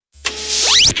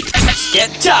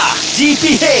Sketcah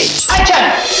GPH. Action.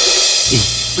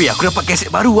 Weh, aku dapat kaset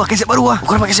baru lah.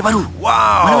 Kau dapat kaset baru?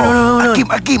 Wow. Mana?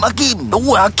 Akim.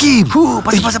 Oh, Akim.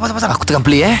 Pasal. Aku tengah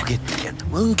play Okay.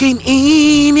 Mungkin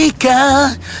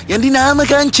inikah yang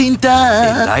dinamakan cinta.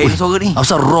 Lain suara ni.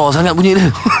 Asal raw sangat bunyi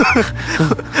dia.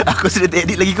 Aku sudah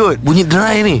edit lagi kot. Bunyi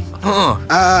dry ni.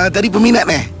 Tadi peminat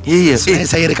Ya.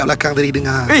 Sebenarnya saya dekat belakang tadi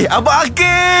dengar. Abang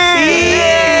Akim.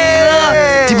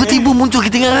 Tiba-tiba muncul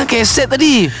kita dengar kaset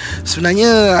tadi.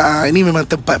 Sebenarnya ini memang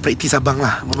tempat praktis abang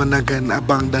lah. Memandangkan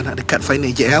abang dah nak dekat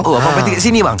final JL. Oh, abang praktik kat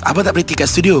sini bang? Abang tak praktis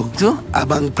kat studio. Tu?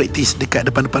 Abang praktis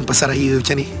dekat depan-depan pasar raya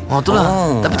macam ni. Oh, itulah.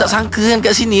 Tapi tak sangka kan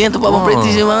kat sini kan tempat abang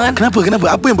praktis je bang kan. Kenapa?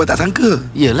 Apa yang buat tak sangka?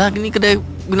 Yelah, ni kedai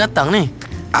binatang ni.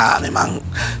 Memang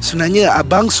sebenarnya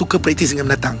abang suka praktis dengan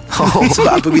binatang.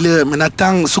 Sebab apabila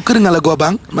binatang suka dengan lagu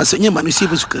abang, maksudnya manusia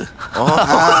pun suka.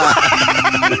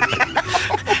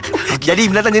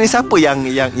 Jadi binatang jenis apa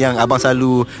yang abang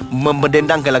selalu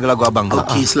mendendangkan lagu-lagu abang tu?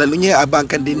 Okey, selalunya abang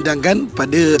akan dendangkan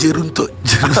pada jeruntut.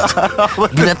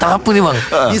 Binatang apa ni bang?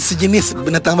 Dia sejenis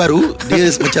binatang baru. Dia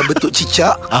macam bentuk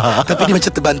cicak, tapi dia macam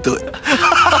terbantut.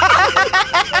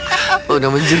 Oh,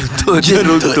 nama Jeruntut.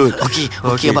 Jeruntut.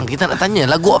 Okey abang, kita nak tanya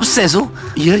lagu Obses tu.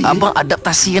 Ya. Abang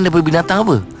adaptasikan daripada binatang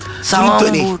apa? Jeruntut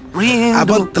ni. Rindu.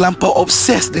 Abang terlampau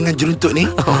obses dengan jeruntut ni.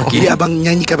 Jadi abang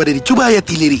nyanyikan pada dia. Cuba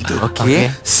hayati lirik tu.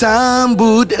 Okey.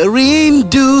 Sambut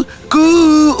rinduku.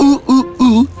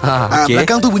 okey.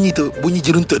 Belakang tu bunyi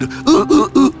jeruntut tu.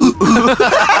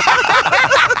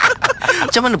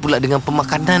 Macam mana pula dengan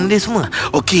pemakanan dia semua?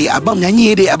 Okey, abang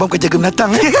menyanyi dek. Abang bukan jaga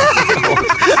binatang.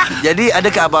 Jadi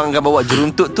adakah abang akan bawa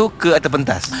jeruntut tu ke atas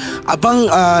pentas? Abang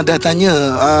dah tanya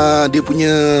dia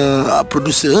punya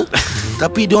producer.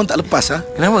 Tapi dia orang tak lepas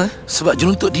Kenapa? Sebab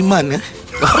jeruntut demand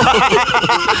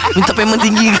Minta payment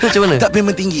tinggi ke macam mana? Tak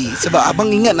payment tinggi. Sebab abang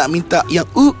ingat nak minta yang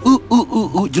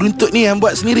jeruntut ni yang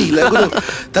buat sendiri lagu tu.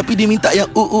 Tapi dia minta yang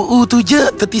tu je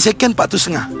 30 second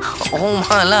 4.5. Oh,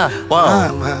 mahal lah.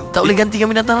 Wow. Mahal. Tak boleh gantikan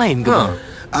binatang lain ke?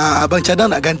 Abang cadang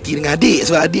nak ganti dengan adik.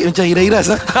 Sebab adik macam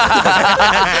iras-iras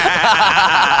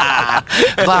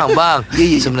Bang Ya.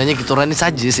 Sebenarnya kita orang ni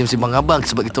saja sembang abang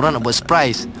sebab kita orang nak buat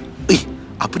surprise.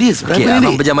 Apa dia Okey, sebenarnya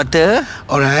abang ni? pejam mata.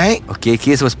 Alright. Okey,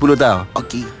 kira sampai 10 tau.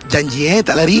 Okey, janji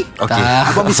tak lari. Okey.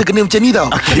 Abang bisa kena macam ni tau.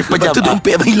 Okey, Lepas pejam. tu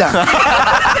dompet abang hilang.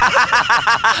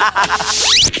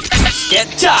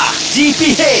 Sketcah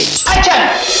GPH. Action.